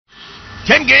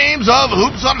10 games of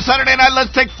hoops on a Saturday night.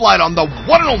 Let's take flight on the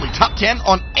one and only top 10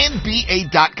 on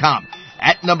NBA.com.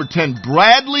 At number 10,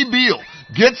 Bradley Beal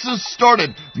gets us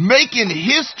started, making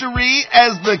history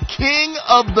as the king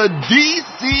of the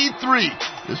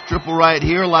DC3. This triple right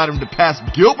here allowed him to pass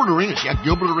Gilbert Arenas. Yeah,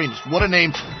 Gilbert Arenas. What a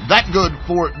name. That good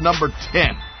for number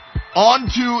 10. On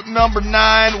to number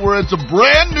 9, where it's a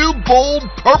brand new bold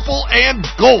purple and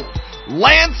gold.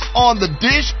 Lance on the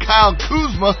dish. Kyle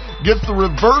Kuzma gets the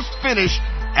reverse finish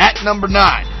at number 9.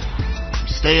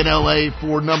 Stay in L.A.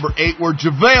 for number 8, where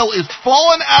JaVale is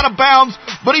falling out of bounds,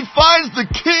 but he finds the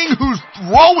king who's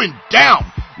throwing down.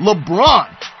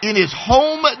 LeBron, in his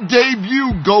home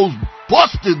debut, goes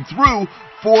busted through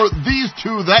for these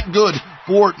two. That good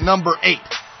for number 8.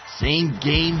 Same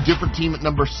game, different team at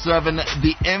number 7.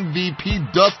 The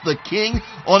MVP, Dust the King,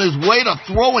 on his way to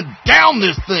throwing down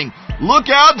this thing. Look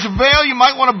out, JaVale, you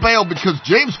might want to bail because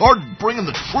James Harden bringing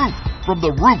the truth from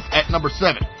the roof at number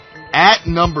 7. At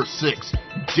number 6,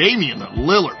 Damian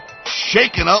Lillard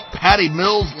shaking up Patty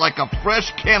Mills like a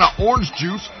fresh can of orange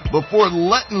juice before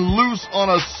letting loose on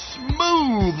a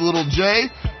smooth little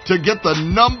J to get the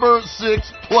number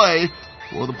 6 play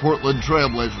for the Portland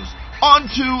Trailblazers. On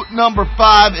to number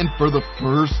 5, and for the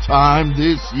first time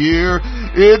this year,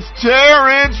 it's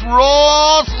Terrence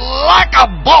Ross like a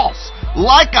boss,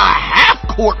 like a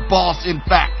half-court boss, in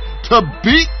fact, to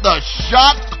beat the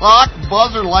shot clock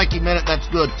buzzer like he meant it. That's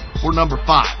good for number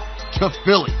 5. To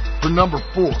Philly for number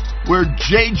 4, where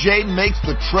JJ makes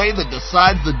the tray that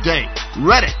decides the day.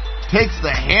 Reddick takes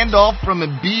the handoff from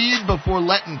Embiid before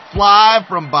letting fly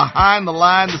from behind the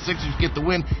line. The Sixers get the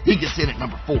win. He gets in at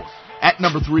number 4. At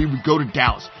number 3, we go to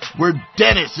Dallas, where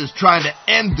Dennis is trying to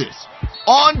end this.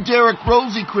 On Derrick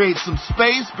Rose, he creates some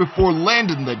space before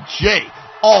landing the J.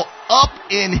 All up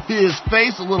in his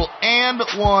face, a little and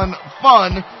one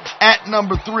fun at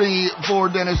number 3 for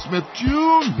Dennis Smith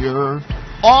Jr.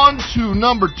 On to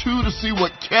number 2 to see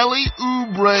what Kelly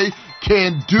Oubre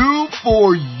can do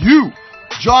for you.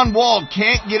 John Wall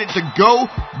can't get it to go,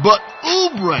 but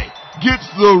Oubre gets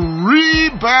the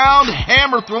rebound,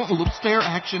 hammer thrown, a little stare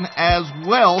action as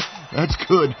well. That's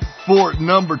good for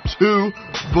number 2.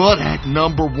 But at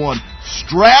number 1,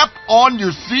 strap on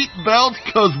your seat belts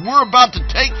because we're about to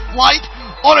take flight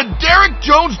on a Derrick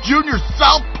Jones Jr.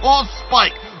 southpaw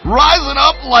spike. Rising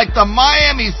up like the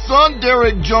Miami Sun,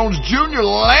 Derrick Jones Jr.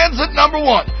 lands at number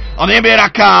 1 on the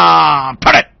NBA.com.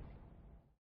 Turn it!